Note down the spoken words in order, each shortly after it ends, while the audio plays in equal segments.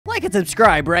like and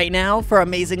subscribe right now for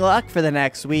amazing luck for the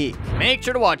next week. Make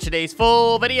sure to watch today's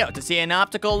full video to see an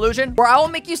optical illusion where I will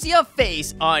make you see a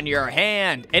face on your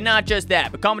hand. And not just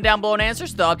that, but comment down below and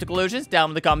answers to the optical illusions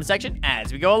down in the comment section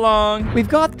as we go along. We've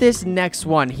got this next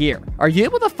one here. Are you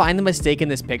able to find the mistake in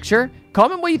this picture?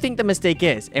 Comment what you think the mistake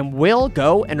is, and we'll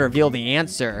go and reveal the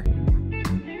answer.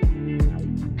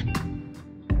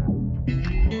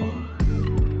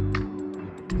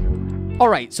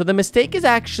 Alright, so the mistake is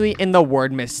actually in the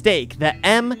word mistake. The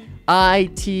M-I-T-S-A-K-E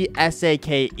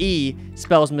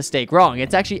spells mistake wrong.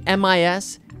 It's actually M-I-S-T-A-K-E.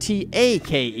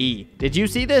 Did you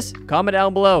see this? Comment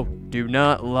down below. Do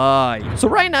not lie. So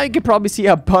right now you can probably see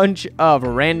a bunch of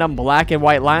random black and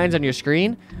white lines on your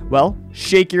screen. Well,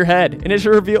 shake your head, and it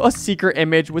should reveal a secret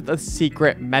image with a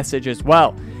secret message as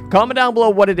well. Comment down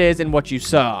below what it is and what you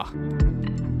saw.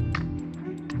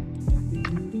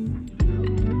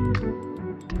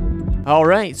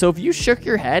 Alright, so if you shook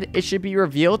your head, it should be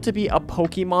revealed to be a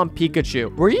Pokemon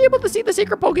Pikachu. Were you able to see the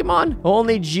secret Pokemon?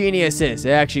 Only geniuses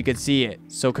actually could see it.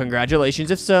 So congratulations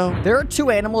if so. There are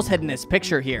two animals hidden in this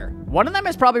picture here. One of them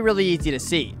is probably really easy to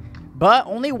see, but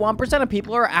only 1% of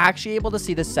people are actually able to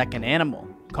see the second animal.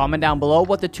 Comment down below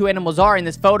what the two animals are in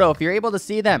this photo if you're able to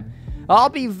see them. I'll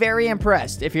be very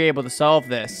impressed if you're able to solve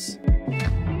this.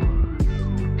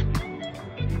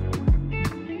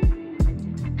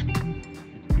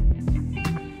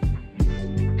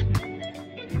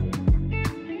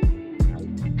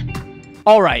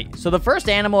 Alright, so the first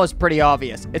animal is pretty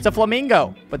obvious. It's a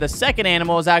flamingo, but the second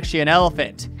animal is actually an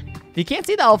elephant. If you can't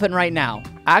see the elephant right now,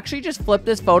 actually just flip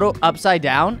this photo upside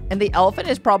down, and the elephant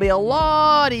is probably a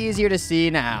lot easier to see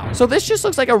now. So this just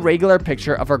looks like a regular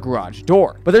picture of our garage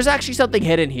door, but there's actually something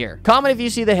hidden here. Comment if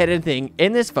you see the hidden thing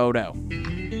in this photo.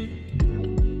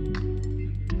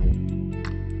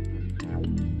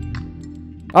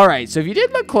 Alright, so if you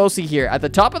did look closely here, at the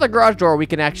top of the garage door, we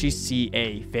can actually see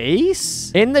a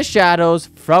face in the shadows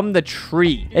from the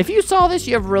tree. If you saw this,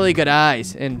 you have really good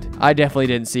eyes, and I definitely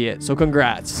didn't see it, so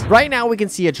congrats. Right now, we can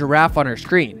see a giraffe on our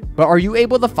screen, but are you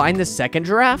able to find the second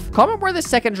giraffe? Comment where the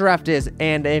second giraffe is,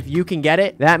 and if you can get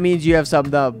it, that means you have some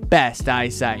of the best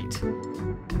eyesight.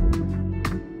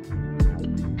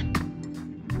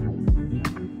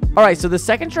 Alright, so the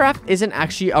second giraffe isn't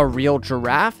actually a real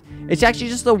giraffe. It's actually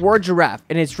just the word giraffe,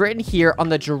 and it's written here on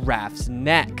the giraffe's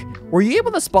neck. Were you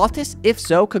able to spot this? If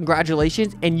so,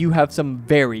 congratulations, and you have some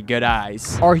very good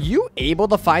eyes. Are you able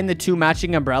to find the two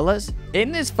matching umbrellas?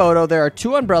 In this photo, there are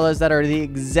two umbrellas that are the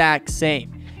exact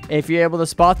same. If you're able to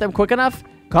spot them quick enough,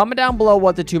 comment down below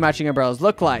what the two matching umbrellas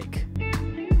look like.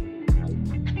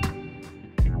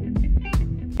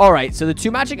 Alright, so the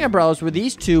two matching umbrellas were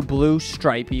these two blue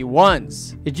stripy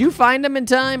ones. Did you find them in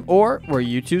time, or were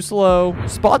you too slow?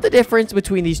 Spot the difference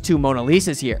between these two Mona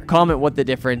Lisas here. Comment what the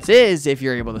difference is if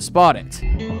you're able to spot it.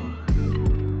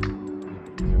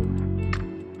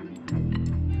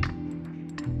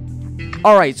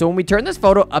 Alright, so when we turn this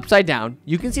photo upside down,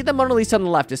 you can see the Mona Lisa on the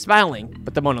left is smiling,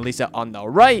 but the Mona Lisa on the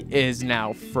right is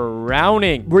now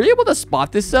frowning. Were you able to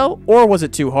spot this though, or was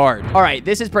it too hard? Alright,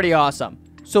 this is pretty awesome.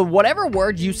 So whatever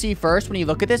word you see first when you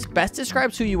look at this best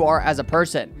describes who you are as a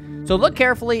person. So look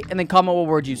carefully and then comment what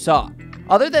word you saw.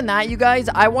 Other than that, you guys,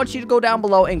 I want you to go down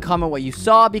below and comment what you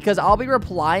saw because I'll be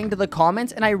replying to the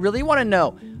comments and I really want to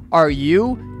know, are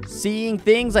you seeing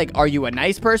things like, are you a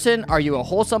nice person? Are you a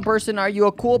wholesome person? Are you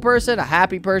a cool person? A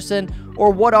happy person?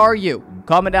 Or what are you?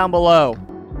 Comment down below.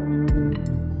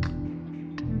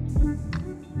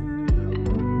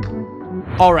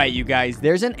 Alright, you guys,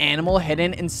 there's an animal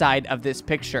hidden inside of this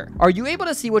picture. Are you able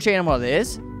to see which animal it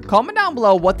is? Comment down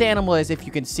below what the animal is if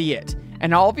you can see it.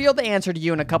 And I'll be able to answer to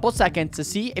you in a couple seconds to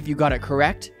see if you got it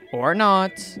correct or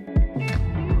not.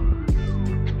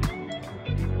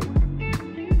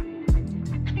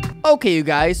 Okay, you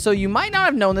guys, so you might not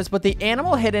have known this, but the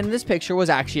animal hidden in this picture was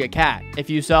actually a cat.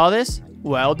 If you saw this,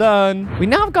 well done. We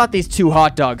now have got these two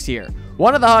hot dogs here.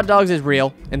 One of the hot dogs is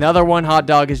real, and the other one hot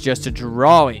dog is just a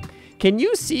drawing. Can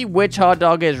you see which hot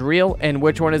dog is real and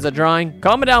which one is a drawing?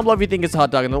 Comment down below if you think it's the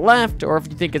hot dog on the left or if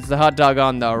you think it's the hot dog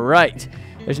on the right.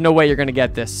 There's no way you're going to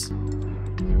get this.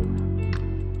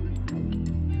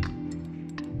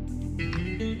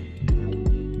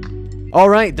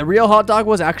 Alright, the real hot dog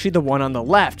was actually the one on the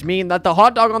left, meaning that the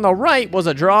hot dog on the right was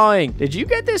a drawing. Did you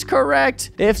get this correct?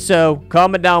 If so,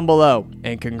 comment down below.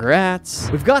 And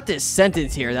congrats. We've got this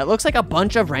sentence here that looks like a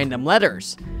bunch of random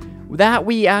letters that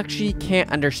we actually can't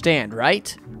understand,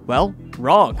 right? Well,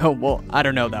 wrong. Oh, well, I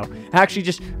don't know though. Actually,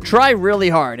 just try really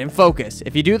hard and focus.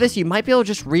 If you do this, you might be able to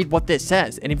just read what this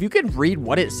says. And if you can read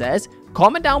what it says,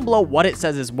 comment down below what it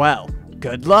says as well.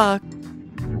 Good luck.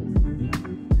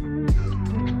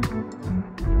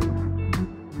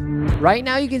 Right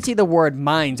now you can see the word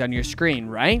minds on your screen,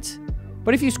 right?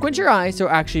 But if you squint your eyes,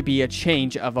 there'll actually be a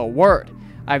change of a word.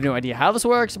 I have no idea how this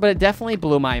works, but it definitely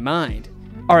blew my mind.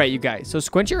 Alright, you guys, so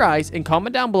squint your eyes and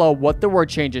comment down below what the word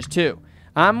changes to.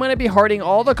 I'm going to be hearting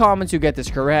all the comments who get this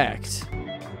correct.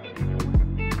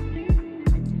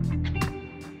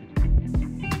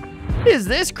 Is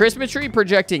this Christmas tree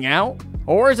projecting out?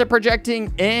 Or is it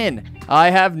projecting in? I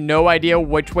have no idea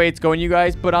which way it's going, you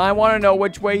guys, but I want to know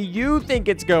which way you think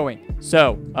it's going.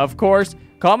 So, of course,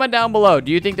 comment down below.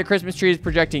 Do you think the Christmas tree is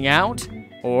projecting out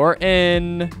or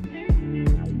in?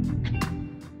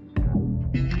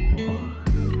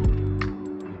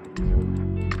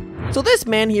 So this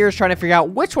man here is trying to figure out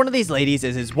which one of these ladies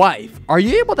is his wife. Are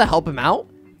you able to help him out?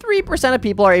 3% of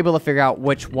people are able to figure out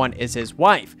which one is his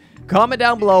wife. Comment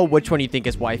down below which one you think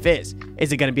his wife is.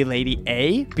 Is it going to be lady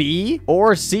A, B,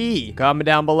 or C? Comment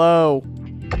down below.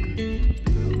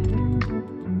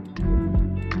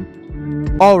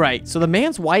 Alright, so the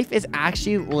man's wife is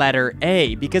actually letter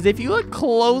A, because if you look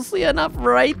closely enough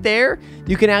right there,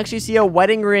 you can actually see a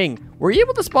wedding ring. Were you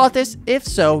able to spot this? If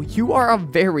so, you are a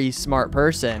very smart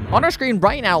person. On our screen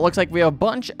right now, it looks like we have a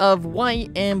bunch of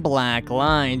white and black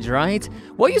lines, right?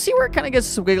 Well, you see where it kind of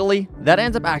gets squiggly? That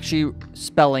ends up actually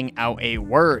spelling out a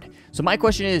word. So my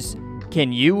question is,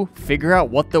 can you figure out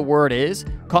what the word is?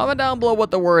 Comment down below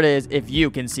what the word is if you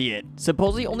can see it.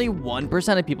 Supposedly only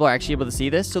 1% of people are actually able to see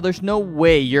this, so there's no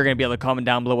way you're going to be able to comment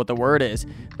down below what the word is.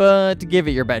 But give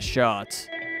it your best shot.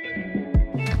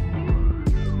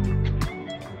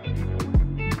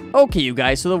 Okay, you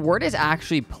guys, so the word is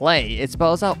actually play. It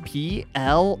spells out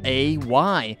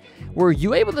P-L-A-Y. Were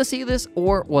you able to see this,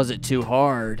 or was it too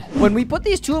hard? When we put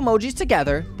these two emojis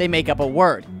together, they make up a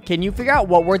word. Can you figure out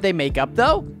what word they make up,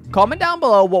 though? Comment down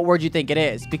below what word you think it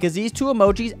is, because these two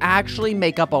emojis actually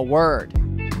make up a word.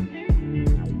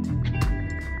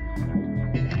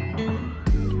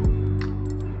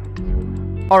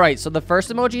 Alright, so the first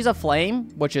emoji is a flame,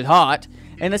 which is hot,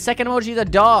 and the second emoji is a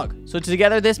dog. So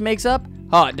together this makes up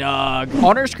hot dog.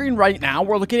 On our screen right now,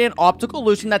 we're looking at an optical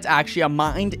illusion that's actually a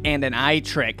mind and an eye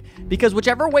trick. Because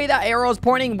whichever way that arrow is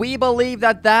pointing, we believe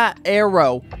that that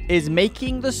arrow is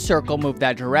making the circle move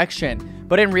that direction.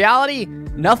 But in reality,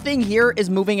 nothing here is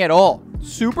moving at all.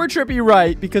 Super trippy,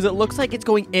 right? Because it looks like it's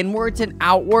going inwards and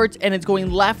outwards and it's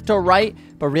going left to right.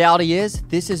 But reality is,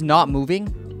 this is not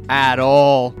moving at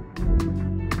all.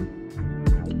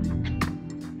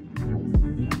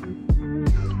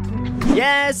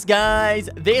 Yes, guys,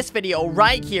 this video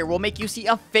right here will make you see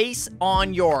a face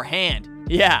on your hand.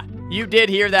 Yeah, you did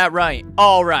hear that right.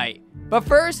 All right. But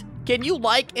first, can you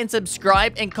like and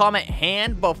subscribe and comment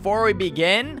hand before we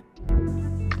begin?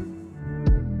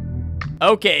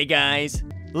 Okay, guys,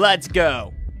 let's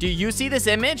go. Do you see this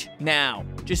image? Now,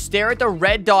 just stare at the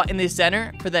red dot in the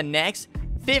center for the next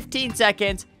 15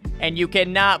 seconds, and you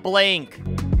cannot blink.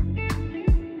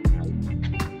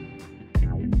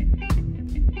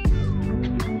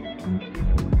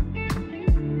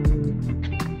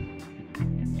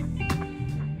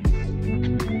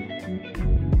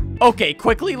 Okay,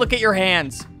 quickly look at your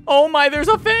hands. Oh my, there's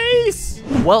a face!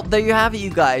 Well, there you have it, you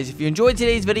guys. If you enjoyed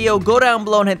today's video, go down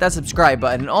below and hit that subscribe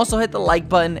button. And also hit the like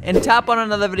button and tap on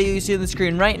another video you see on the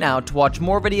screen right now to watch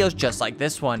more videos just like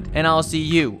this one. And I'll see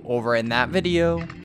you over in that video.